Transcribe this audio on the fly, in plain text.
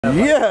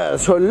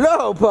Yes,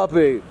 hello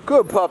puppy.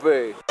 Good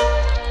puppy.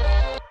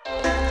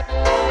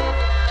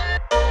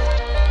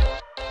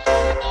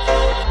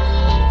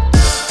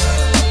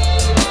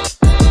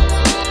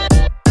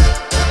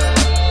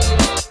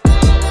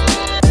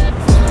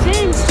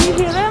 James, do you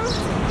hear them?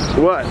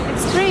 What?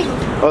 It's spring.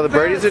 Oh, the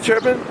birdies are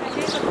chirping?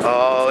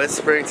 Oh, it's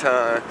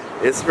springtime.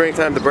 It's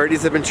springtime. The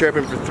birdies have been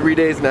chirping for 3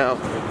 days now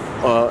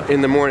in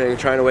the morning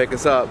trying to wake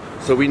us up.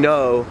 So we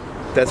know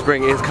that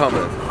spring is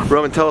coming.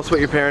 Roman, tell us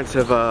what your parents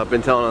have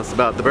been telling us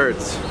about the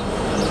birds.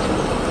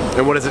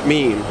 And what does it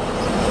mean?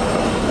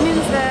 It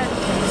means that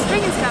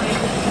spring is coming.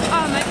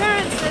 My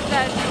parents said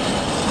that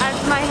at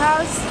my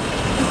house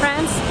in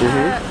France,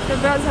 the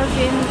birds have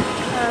been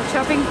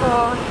chirping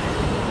for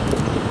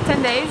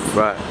 10 days.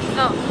 Right.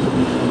 No,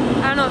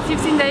 I don't know,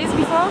 15 days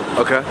before.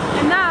 Okay.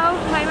 And now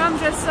my mom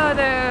just saw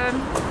the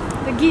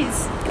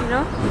geese, you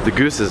know? The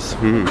gooses.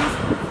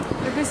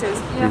 The gooses,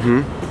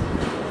 yeah.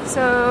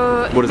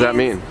 So what does that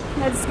mean?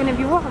 That it's gonna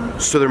be warm.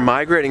 So they're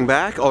migrating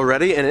back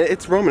already, and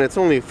it's Roman. It's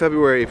only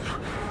February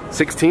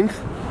 16th.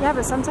 Yeah,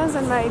 but sometimes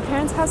at my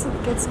parents' house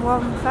it gets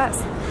warm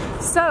fast.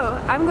 So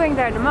I'm going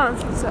there in a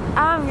month. So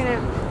I'm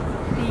gonna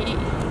be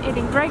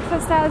eating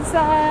breakfast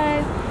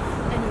outside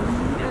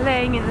and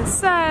laying in the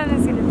sun.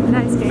 It's gonna be a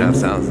nice day. That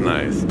sounds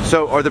nice.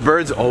 So are the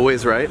birds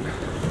always right?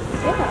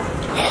 Yeah.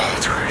 Oh,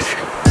 that's crazy.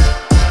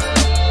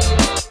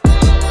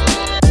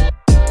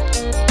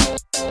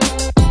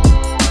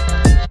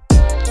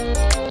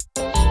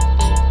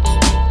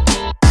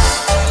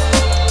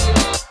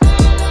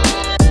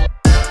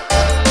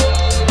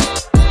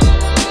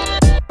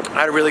 I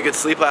had a really good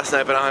sleep last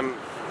night, but I'm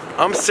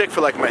sick for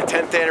like my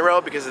 10th day in a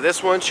row because of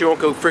this one. She won't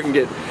go freaking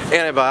get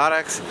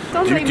antibiotics.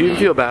 Do you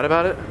feel bad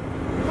about it?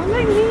 Don't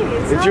blame me.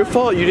 It's your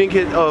fault. You didn't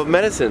get a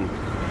medicine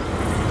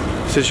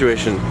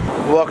situation.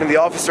 We're walking to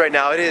the office right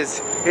now. It's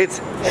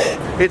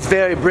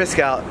very brisk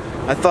out.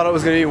 I thought it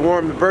was going to be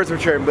warm. The birds were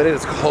chirping, but it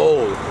is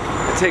cold.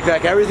 I take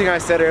back everything I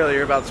said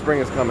earlier about spring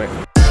is coming.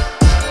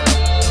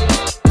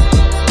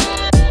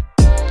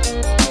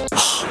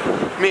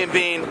 Me and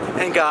Bean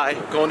and Guy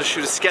going to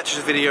shoot a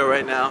Skechers video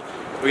right now.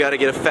 We got to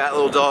get a fat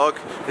little dog.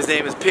 His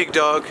name is Pig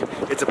Dog.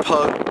 It's a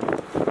pug. Looks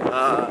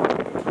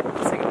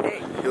like a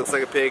pig. He looks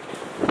like a pig.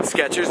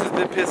 Skechers has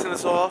been pissing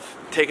us off,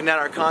 taking down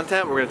our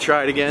content. We're gonna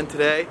try it again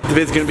today. The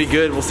vid's gonna be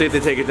good. We'll see if they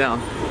take it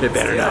down. They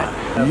better not.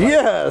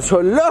 Yes,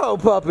 hello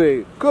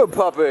puppy. Good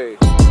puppy.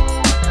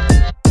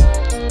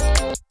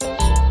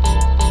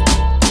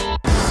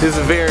 This is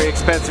a very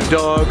expensive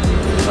dog.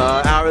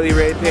 Hourly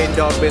rate paid in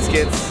dog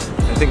biscuits.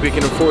 I think we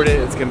can afford it.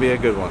 It's gonna be a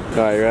good one.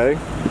 All right, you ready?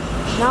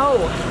 No,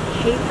 I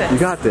hate this. You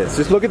got this.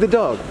 Just look at the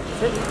dog.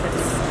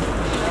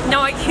 No,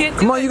 I can't.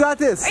 Come on, you got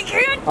this. I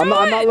can't. I'm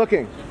not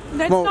looking.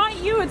 That's not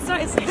you. It's not.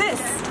 It's this.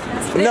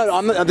 No,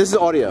 I'm not, this is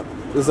audio.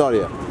 This is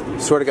audio.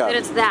 Swear to God. And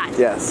it's that.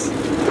 Yes.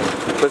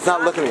 But it's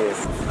not looking at you.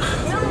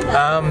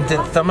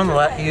 Did someone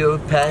let you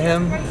pet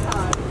him?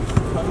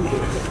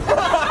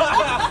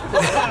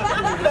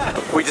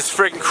 We just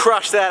freaking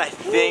crushed that. I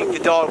think the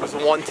dog was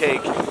one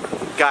take.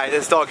 Guy,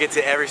 this dog gets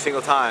it every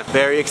single time.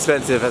 Very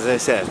expensive, as I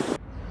said.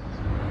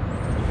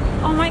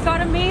 Oh my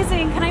God,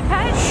 amazing. Can I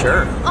pet?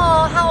 Sure.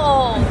 Oh, how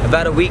old?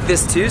 About a week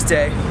this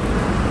Tuesday.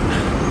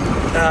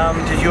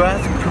 Did you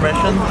ask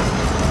permission?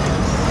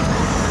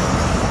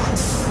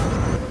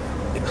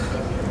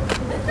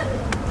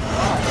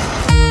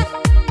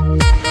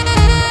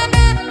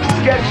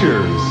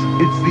 Skechers,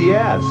 it's the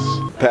S.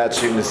 Pat's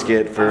shooting a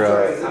skit for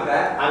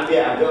I'm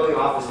building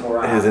office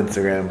more. his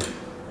Instagram.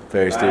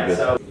 Very stupid.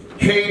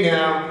 Hey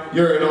now,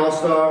 you're an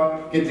all-star.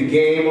 Get the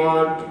game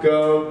on,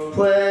 go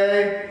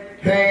play.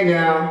 Hey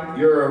now,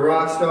 you're a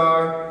rock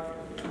star.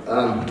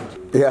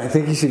 Yeah, I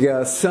think you should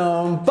go.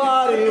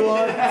 Somebody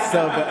once.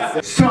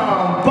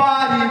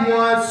 Somebody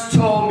once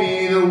told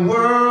me the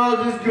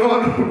world is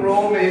gonna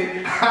roll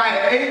me.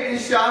 I ate the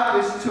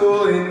sharpest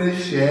tool in the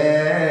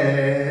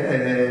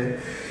shed.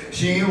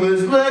 She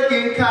was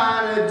looking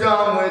kinda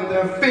dumb with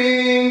her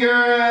finger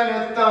and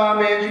her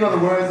thumb, and you know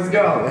the words, let's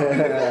go.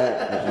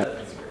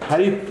 How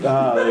do you,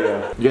 there you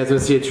go. You guys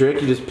want to see a trick?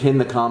 You just pin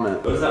the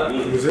comment. What does that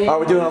mean? Oh,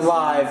 we're doing a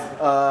live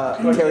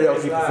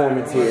karaoke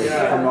performance here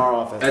from our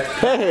office.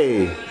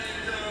 Hey!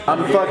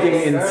 I'm fucking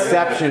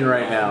Inception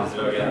right now.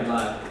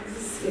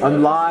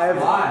 I'm live,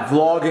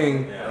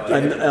 vlogging,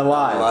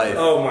 alive.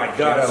 Oh my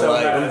God,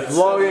 I'm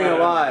vlogging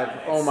alive.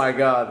 Oh my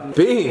God.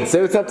 Bean,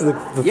 say what's up to the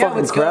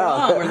fucking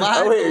crowd. We're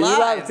live. Oh wait, are you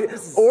live too?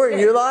 Oren,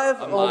 you're live?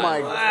 Oh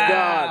my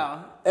God.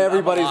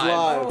 Everybody's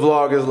live.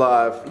 Vlog is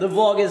live. The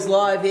vlog is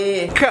live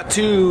here. Cut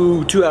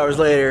to 2 hours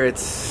later.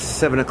 It's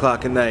 7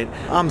 o'clock at night.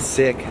 I'm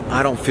sick.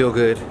 I don't feel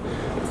good.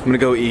 I'm gonna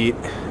go eat,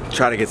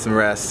 try to get some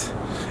rest,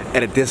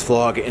 edit this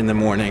vlog in the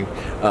morning.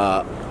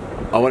 I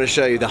want to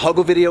show you the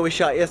Huggle video we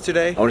shot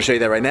yesterday. I want to show you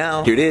that right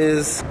now. Here it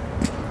is.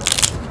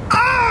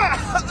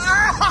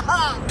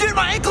 Dude,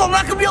 my ankle, I'm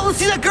not gonna be able to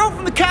see that girl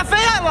from the cafe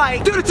I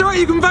like. Dude, it's alright.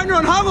 You can find her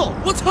on Huggle.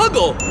 What's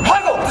Huggle?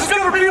 Huggle!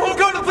 Discover people who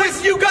go to the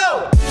places you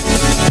go!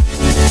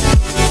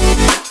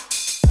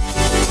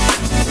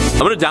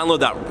 gonna download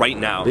that right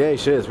now. Yeah, you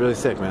should. It's really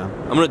sick, man.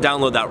 I'm gonna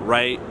download that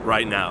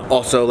right now.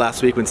 Also,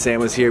 last week when Sam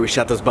was here, we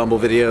shot those Bumble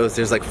videos.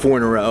 There's like 4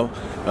 in a row.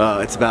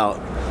 It's about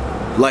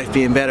life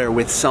being better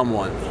with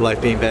someone.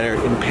 Life being better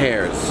in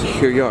pairs.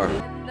 Here you are.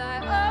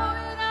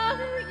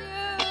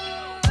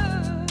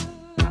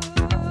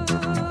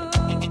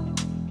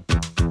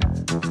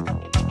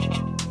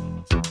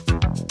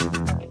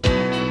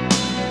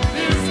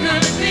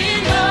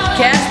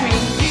 Catch me.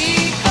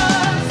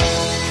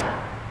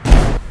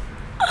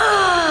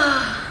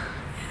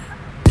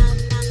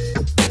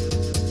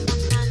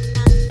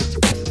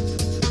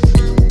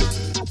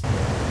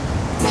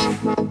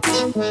 You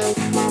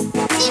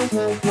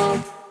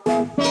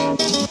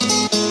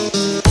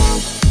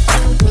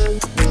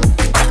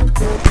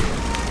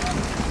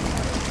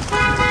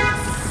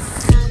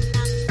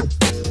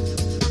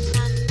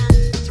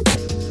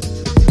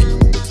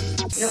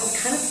know, I'm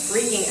kind of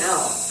freaking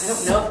out. I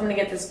don't know if I'm gonna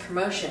get this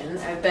promotion.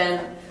 I've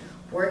been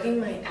working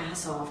my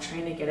ass off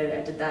trying to get it.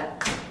 I did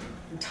that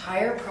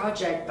entire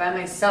project by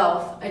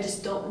myself. I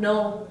just don't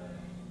know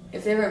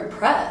if they were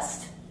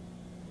impressed.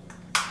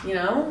 You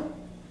know?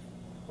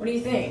 What do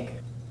you think?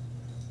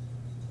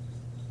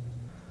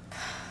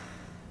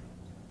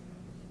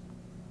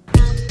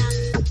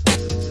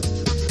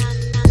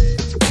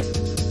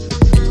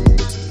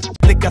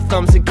 Lick our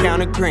thumbs and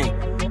count a green.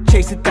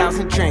 Chase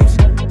 1,000 dreams.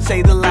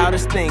 Say the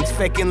loudest things.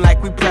 Faking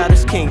like we proud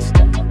as kings.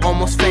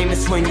 Almost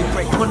famous when you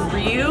break. One for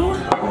you,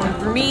 one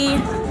for me.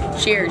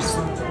 Cheers.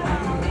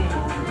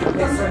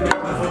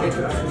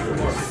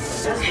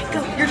 Okay,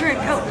 go. Your turn.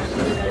 Go.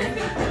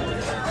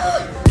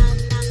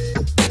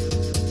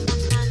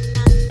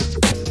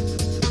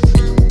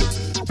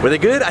 Were they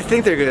good? I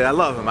think they're good. I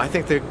love them. I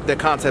think the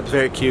concept's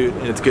very cute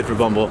and it's good for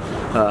Bumble.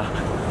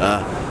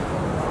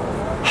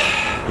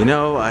 You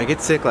know, I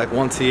get sick like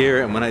once a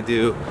year, and when I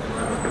do,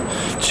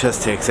 it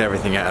just takes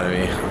everything out of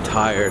me. I'm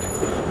tired.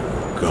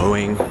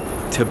 Going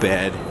to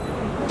bed.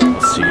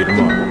 See you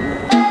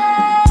tomorrow.